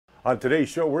On today's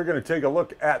show, we're going to take a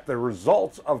look at the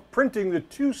results of printing the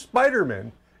two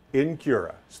Spider-Men in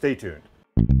Cura. Stay tuned.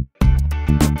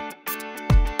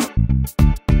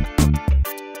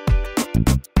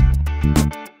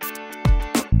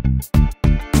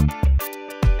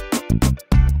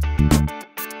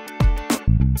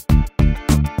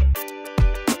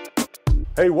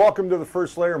 Hey, welcome to The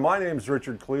First Layer. My name is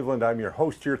Richard Cleveland. I'm your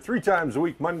host here 3 times a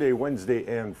week, Monday, Wednesday,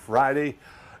 and Friday.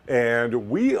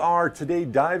 And we are today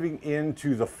diving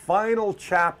into the final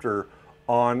chapter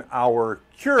on our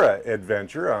Cura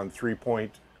adventure on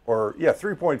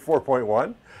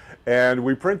 3.4.1. And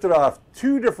we printed off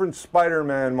 2 different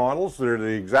Spider-Man models. They're the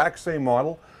exact same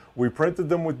model. We printed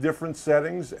them with different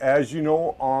settings. As you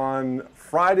know, on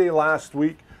Friday last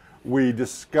week, we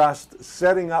discussed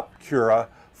setting up Cura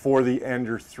for the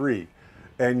Ender 3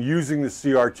 and using the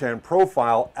CR10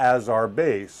 profile as our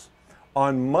base.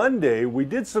 On Monday, we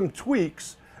did some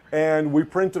tweaks and we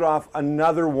printed off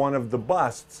another one of the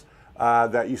busts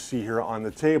that you see here on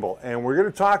the table. And we're going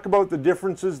to talk about the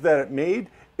differences that it made,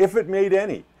 if it made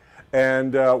any.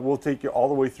 And we'll take you all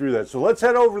the way through that. So let's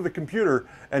head over to the computer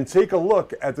and take a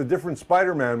look at the different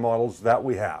Spider-Man models that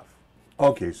we have.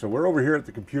 Okay, so we're over here at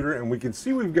the computer and we can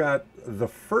see we've got the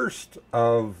first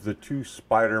of the 2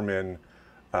 Spider-Men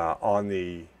on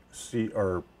the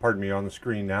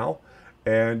screen now.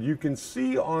 And you can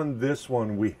see on this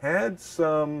one, we had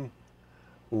some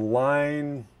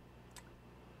line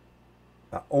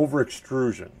over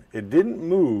extrusion. It didn't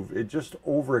move, it just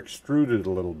over extruded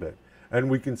a little bit. And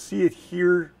we can see it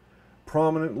here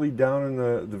prominently down in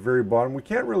the very bottom. We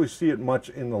can't really see it much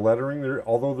in the lettering there,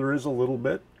 although there is a little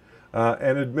bit.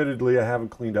 And admittedly, I haven't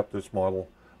cleaned up this model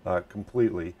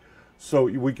completely. So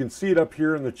we can see it up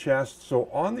here in the chest. So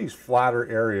on these flatter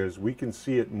areas, we can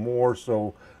see it more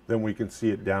so than we can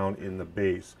see it down in the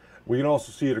base. We can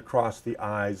also see it across the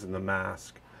eyes and the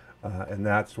mask and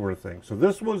that sort of thing. So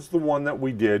this was the one that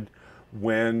we did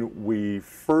when we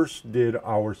first did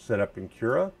our setup in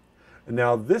Cura. And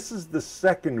now this is the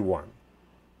second one.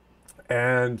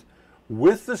 And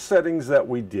with the settings that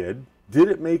we did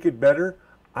it make it better?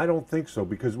 I don't think so,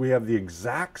 because we have the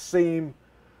exact same,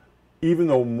 even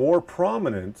though more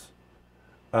prominent,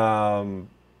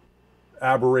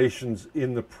 aberrations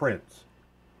in the print.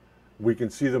 We can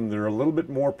see them, they're a little bit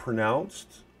more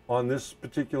pronounced on this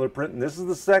particular print, and this is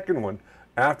the second one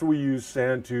after we use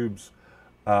Sandtube's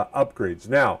upgrades.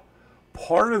 Now,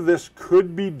 part of this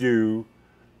could be due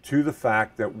to the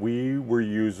fact that we were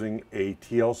using a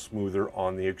TL smoother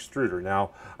on the extruder.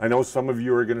 Now, I know some of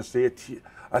you are going to say a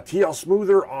TL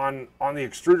smoother on the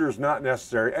extruder is not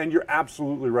necessary, and you're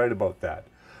absolutely right about that.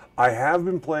 I have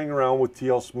been playing around with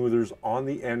TL smoothers on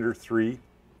the Ender 3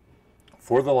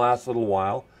 for the last little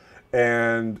while,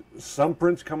 and some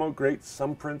prints come out great,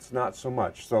 some prints not so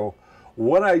much. So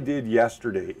what I did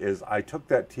yesterday is I took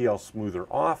that TL smoother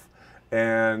off,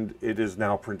 and it is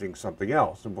now printing something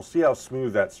else, and we'll see how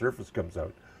smooth that surface comes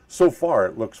out. So far,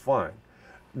 it looks fine.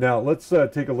 Now let's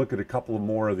take a look at a couple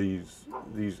more of these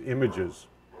images.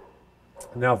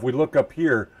 Now, if we look up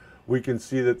here, we can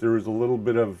see that there is a little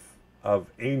bit of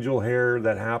angel hair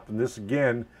that happened. This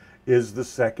again is the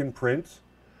second print.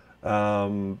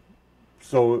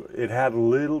 So it had a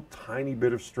little tiny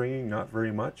bit of stringing, not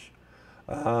very much.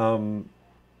 So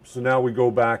now we go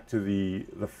back to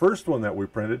the first one that we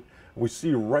printed. We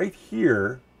see right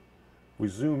here, we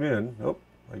zoom in. Oh,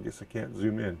 I guess I can't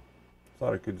zoom in.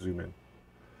 Thought I could zoom in.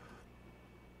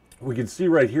 We can see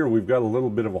right here we've got a little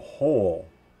bit of a hole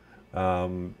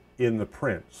in the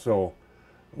print. So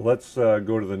let's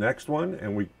go to the next one,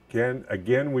 and we can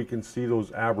see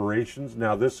those aberrations.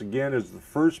 Now this again is the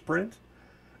first print,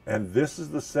 and this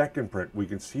is the second print. We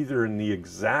can see they're in the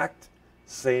exact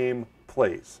same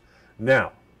place.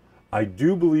 Now, I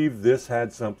do believe this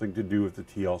had something to do with the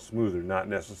TL smoother, not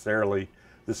necessarily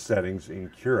the settings in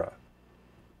Cura.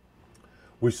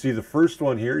 We see the first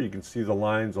one here. You can see the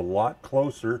lines a lot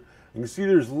closer. You can see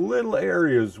there's little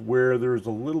areas where there's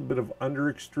a little bit of under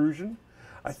extrusion.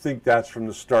 I think that's from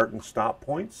the start and stop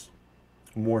points,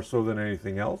 more so than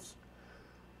anything else.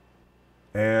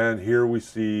 And here we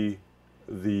see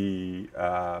the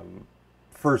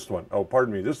first one. Oh,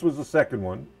 pardon me, this was the second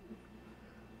one.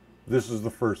 This is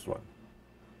the first one.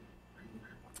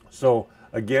 So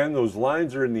again, those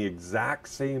lines are in the exact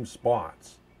same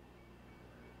spots.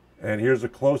 And here's a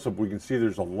close-up. We can see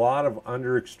there's a lot of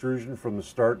under extrusion from the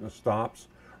start and the stops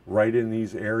right in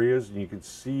these areas. And you can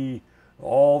see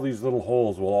all these little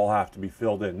holes will all have to be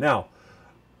filled in. Now,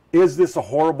 is this a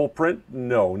horrible print?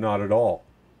 No, not at all.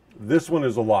 This one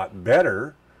is a lot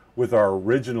better with our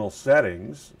original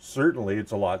settings. Certainly,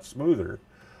 it's a lot smoother.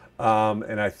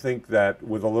 And I think that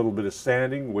with a little bit of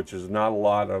sanding, which is not a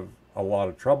lot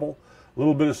of trouble, a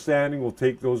little bit of sanding will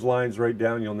take those lines right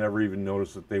down. You'll never even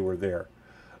notice that they were there.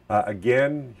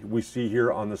 Again, we see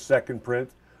here on the second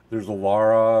print, there's a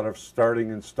lot of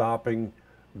starting and stopping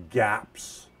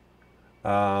gaps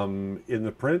in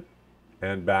the print.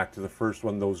 And back to the first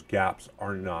one, those gaps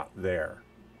are not there.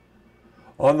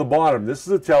 On the bottom, this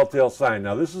is a telltale sign.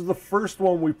 Now, this is the first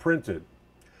one we printed.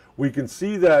 We can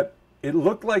see that it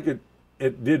looked like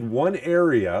it did one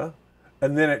area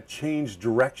and then it changed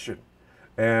direction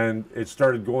and it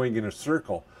started going in a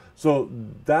circle. So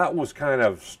that was kind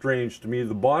of strange to me.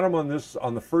 The bottom on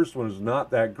the first one is not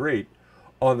that great.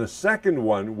 On the second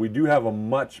one, we do have a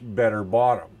much better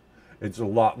bottom. It's a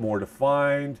lot more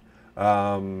defined.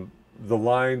 The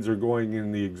lines are going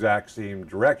in the exact same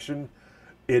direction.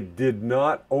 It did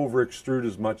not over extrude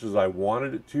as much as I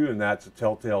wanted it to, and that's a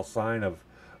telltale sign of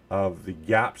the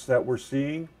gaps that we're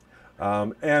seeing.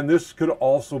 And this could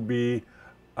also be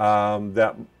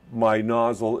that my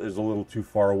nozzle is a little too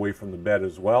far away from the bed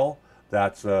as well.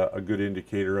 That's a good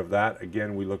indicator of that.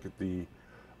 Again, we look at the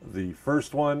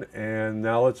first one, and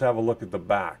now let's have a look at the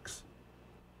backs.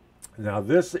 Now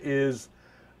this is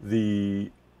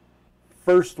the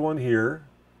first one here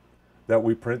that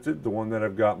we printed, the one that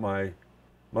I've got my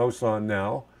mouse on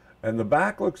now, and the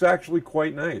back looks actually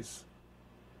quite nice.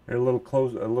 A little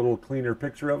cleaner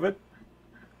picture of it.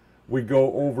 We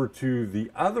go over to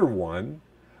the other one,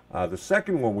 the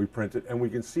second one we printed, and we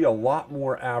can see a lot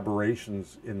more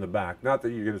aberrations in the back. Not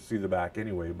that you're going to see the back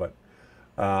anyway, but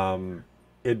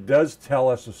it does tell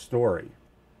us a story.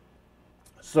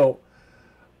 So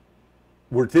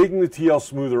we're taking the TL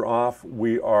smoother off.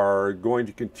 We are going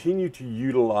to continue to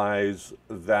utilize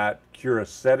that Cura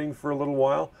setting for a little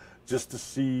while just to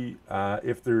see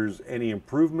if there's any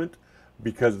improvement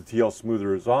because the TL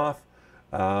smoother is off.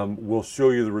 We'll show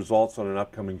you the results on an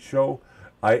upcoming show.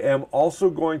 I am also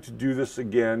going to do this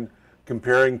again,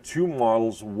 comparing two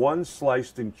models, one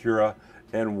sliced in Cura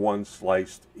and one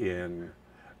sliced in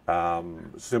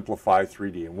Simplify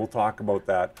 3D, and we'll talk about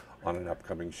that on an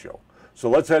upcoming show. So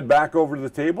let's head back over to the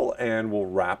table and we'll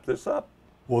wrap this up.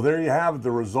 Well, there you have it.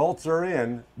 The results are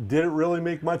in. Did it really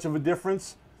make much of a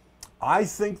difference? I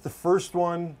think the first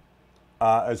one,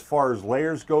 as far as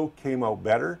layers go, came out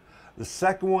better. The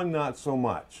second one, not so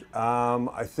much.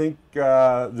 I think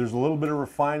there's a little bit of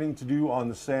refining to do on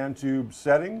the sand tube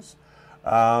settings,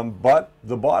 but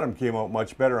the bottom came out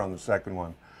much better on the second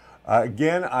one.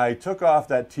 Again, I took off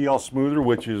that TL smoother,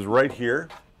 which is right here.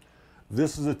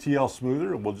 This is a TL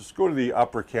smoother. We'll just go to the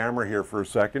upper camera here for a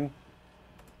second.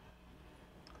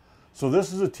 So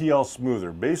this is a TL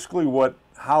smoother. Basically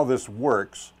how this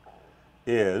works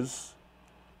is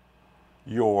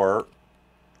your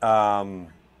line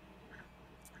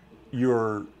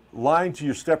to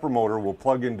your stepper motor will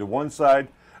plug into one side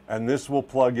and this will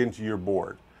plug into your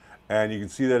board. And you can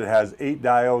see that it has 8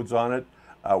 diodes on it.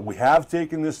 We have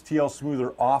taken this TL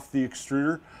smoother off the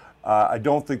extruder. I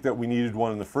don't think that we needed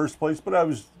one in the first place, but I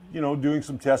was, doing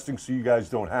some testing so you guys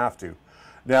don't have to.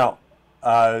 Now,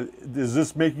 is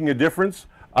this making a difference?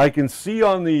 I can see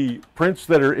on the prints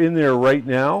that are in there right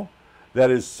now, that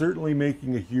is certainly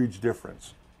making a huge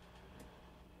difference.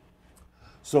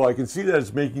 So I can see that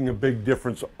it's making a big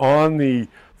difference on the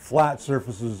flat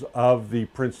surfaces of the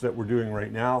prints that we're doing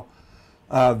right now.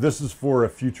 This is for a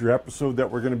future episode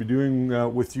that we're going to be doing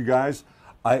with you guys.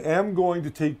 I am going to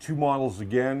take two models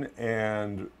again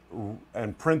and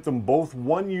print them both,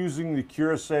 one using the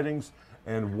Cura settings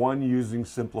and one using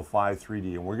Simplify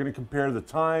 3D. And we're going to compare the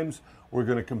times, we're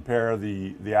going to compare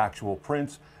the actual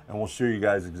prints, and we'll show you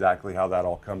guys exactly how that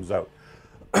all comes out.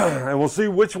 And we'll see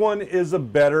which one is a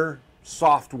better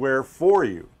software for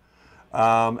you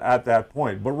at that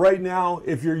point. But right now,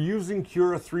 if you're using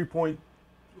Cura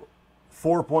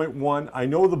 3.4.1, I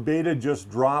know the beta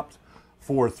just dropped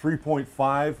for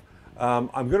 3.5. I'm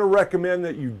going to recommend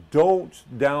that you don't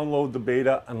download the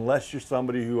beta unless you're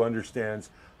somebody who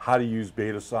understands how to use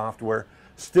beta software.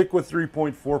 Stick with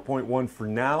 3.4.1 for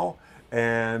now,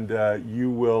 and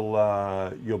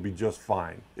you'll be just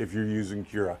fine if you're using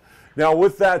Cura. Now,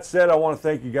 with that said, I want to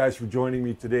thank you guys for joining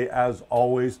me today. As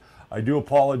always, I do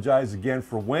apologize again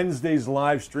for Wednesday's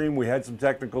live stream. We had some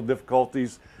technical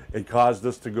difficulties. It caused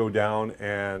us to go down,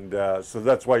 and so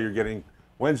that's why you're getting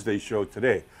Wednesday's show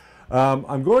today.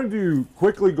 I'm going to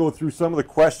quickly go through some of the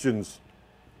questions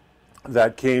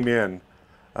that came in.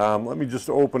 Let me just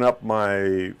open up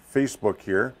my Facebook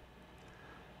here,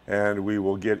 and we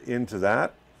will get into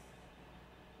that.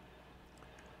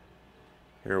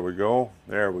 Here we go.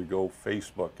 There we go,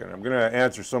 Facebook. And I'm going to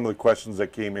answer some of the questions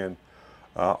that came in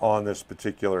on this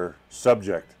particular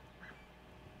subject.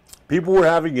 people were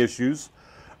having issues,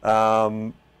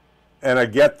 and I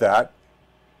get that.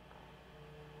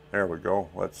 There we go.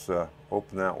 Let's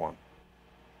open that one.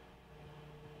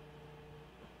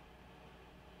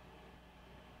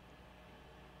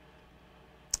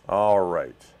 All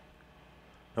right.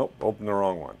 Nope, open the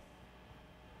wrong one.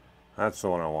 That's the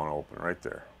one I want to open right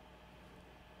there.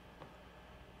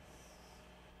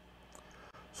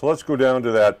 So let's go down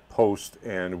to that post,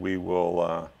 and we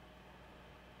will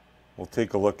we'll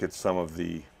take a look at some of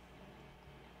the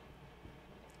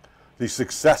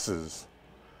successes.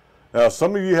 Now,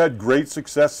 some of you had great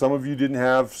success. Some of you didn't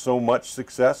have so much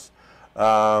success.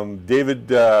 David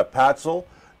Patzel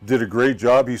did a great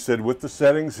job. He said with the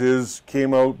settings, his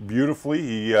came out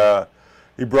beautifully.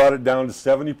 He brought it down to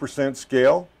 70%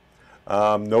 scale.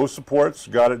 No supports.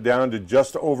 Got it down to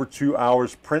just over 2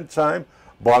 hours print time.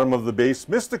 Bottom of the base.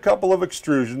 Missed a couple of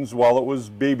extrusions while it was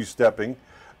baby stepping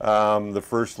the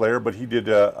first layer, but he did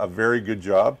a very good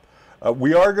job.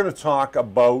 We are going to talk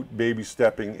about baby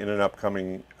stepping in an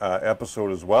upcoming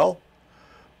episode as well.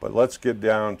 But let's get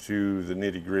down to the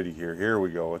nitty gritty here. Here we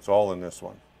go. It's all in this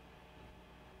one.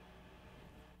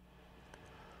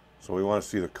 So we want to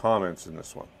see the comments in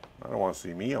this one. I don't want to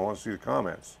see me. I want to see the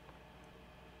comments.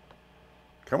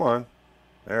 Come on.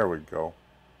 There we go.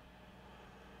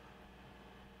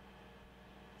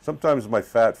 Sometimes my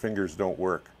fat fingers don't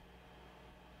work.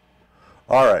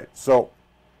 All right. So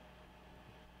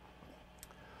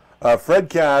Fred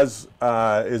Kaz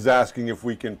is asking if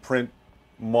we can print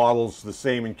models the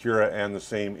same in Cura and the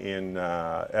same in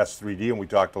S3D, and we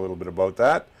talked a little bit about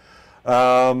that.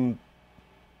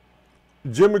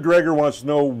 Jim McGregor wants to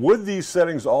know, would these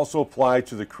settings also apply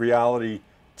to the Creality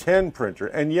 10 printer?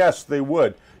 And yes, they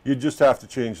would. You just have to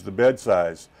change the bed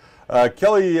size.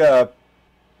 Kelly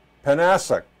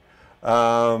Panasek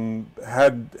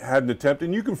had an attempt,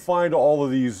 and you can find all of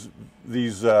these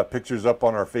pictures up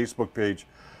on our Facebook page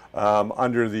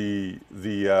under the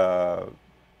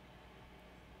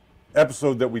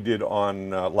episode that we did on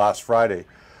last Friday.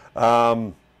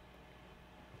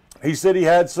 He said he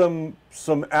had some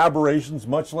aberrations,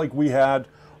 much like we had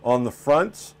on the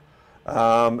fronts,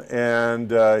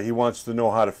 and he wants to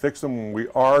know how to fix them. We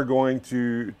are going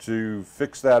to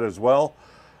fix that as well.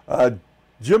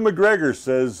 Jim McGregor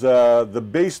says the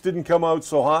base didn't come out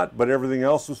so hot, but everything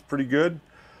else was pretty good.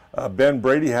 Ben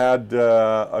Brady had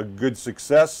a good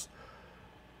success.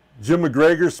 Jim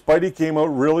McGregor, Spidey came out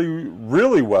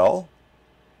really well.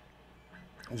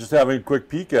 Just having a quick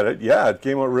peek at it, yeah, it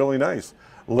came out really nice.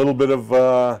 A little bit of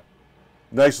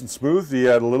nice and smooth. He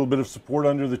had a little bit of support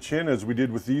under the chin, as we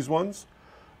did with these ones,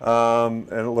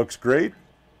 and it looks great.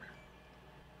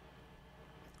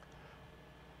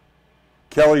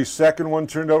 Kelly's second one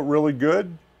turned out really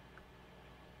good.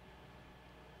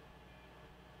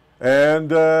 And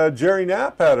Jerry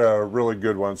Knapp had a really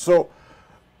good one. So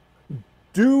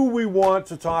do we want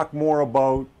to talk more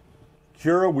about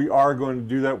Cura? We are going to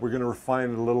do that. We're going to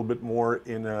refine it a little bit more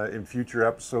in future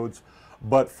episodes.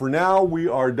 But for now, we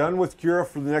are done with Cura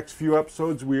for the next few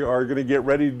episodes. We are going to get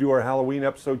ready to do our Halloween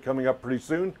episode coming up pretty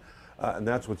soon. And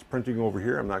that's what's printing over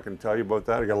here. I'm not going to tell you about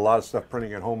that. I got a lot of stuff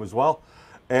printing at home as well.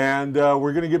 And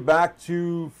we're going to get back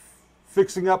to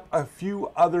fixing up a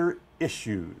few other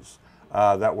issues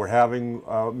that we're having,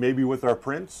 maybe with our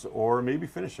prints or maybe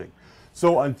finishing.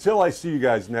 So until I see you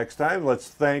guys next time, let's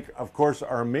thank, of course,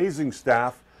 our amazing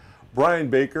staff, Brian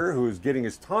Baker, who is getting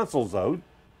his tonsils out.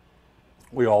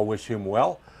 We all wish him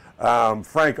well.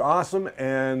 Frank Awesome,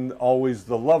 and always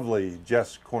the lovely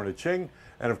Jess Corniching,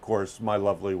 and of course, my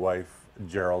lovely wife,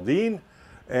 Geraldine.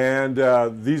 And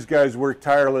these guys work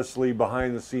tirelessly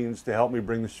behind the scenes to help me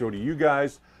bring the show to you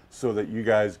guys so that you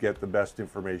guys get the best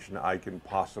information I can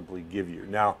possibly give you.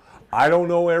 Now, I don't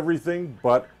know everything,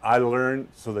 but I learn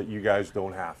so that you guys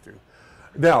don't have to.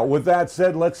 Now, with that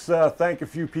said, let's thank a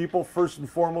few people. First and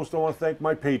foremost, I want to thank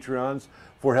my Patreons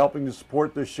for helping to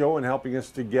support this show and helping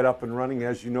us to get up and running.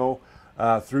 As you know,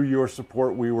 through your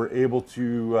support, we were able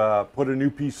to put a new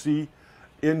PC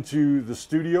into the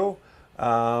studio,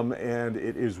 and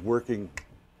it is working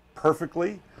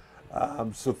perfectly.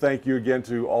 So thank you again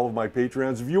to all of my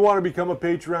Patreons. If you want to become a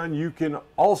Patreon, you can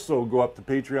also go up to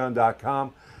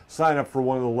patreon.com, sign up for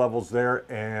one of the levels there,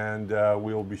 and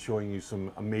we'll be showing you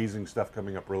some amazing stuff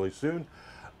coming up really soon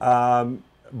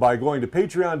by going to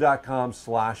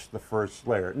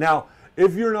patreon.com/thefirstlayer. Now,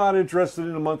 if you're not interested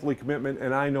in a monthly commitment,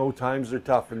 and I know times are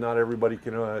tough and not everybody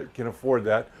can afford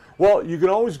that, well, you can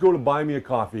always go to Buy Me a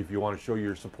Coffee if you want to show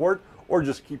your support, or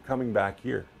just keep coming back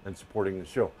here and supporting the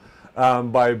show.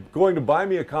 By going to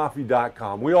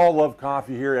buymeacoffee.com. We all love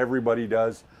coffee here, everybody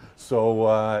does, so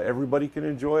everybody can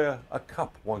enjoy a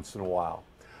cup once in a while.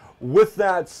 With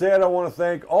that said, I want to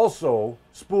thank also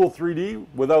Spool 3D.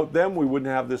 Without them, we wouldn't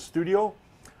have this studio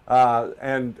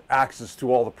and access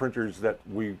to all the printers that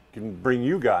we can bring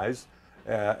you guys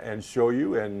and show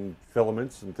you, and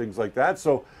filaments and things like that.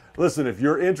 So listen, if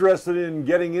you're interested in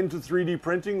getting into 3D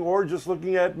printing or just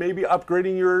looking at maybe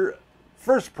upgrading your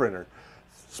first printer,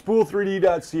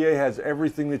 spool3d.ca has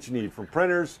everything that you need, from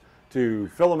printers to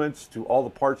filaments to all the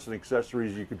parts and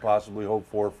accessories you could possibly hope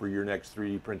for your next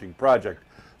 3D printing project.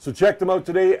 So check them out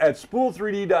today at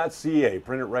spool3d.ca.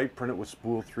 Print it right, print it with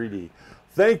Spool 3D.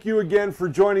 Thank you again for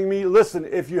joining me. Listen,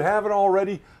 if you haven't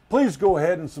already, please go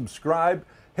ahead and subscribe.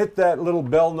 Hit that little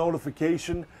bell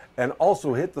notification, and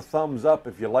also hit the thumbs up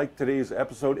if you liked today's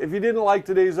episode. If you didn't like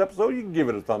today's episode, you can give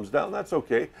it a thumbs down. That's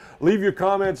okay. Leave your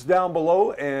comments down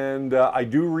below, and I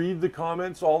do read the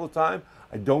comments all the time.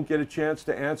 I don't get a chance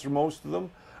to answer most of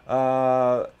them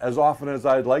as often as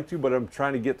I'd like to, but I'm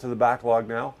trying to get to the backlog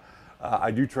now. I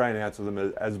do try and answer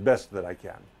them as best that I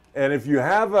can. And if you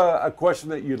have a question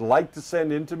that you'd like to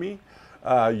send in to me,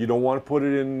 you don't want to put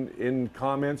it in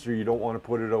comments, or you don't want to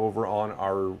put it over on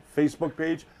our Facebook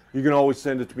page, you can always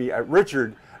send it to me at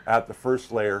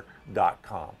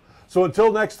richard@thefirstlayer.com. So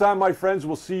until next time, my friends,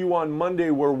 we'll see you on Monday,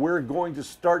 where we're going to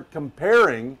start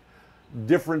comparing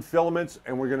different filaments,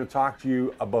 and we're going to talk to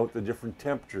you about the different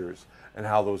temperatures and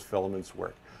how those filaments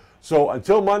work. So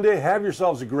until Monday, have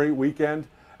yourselves a great weekend,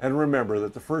 and remember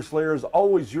that the first layer is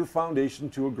always your foundation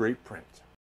to a great print.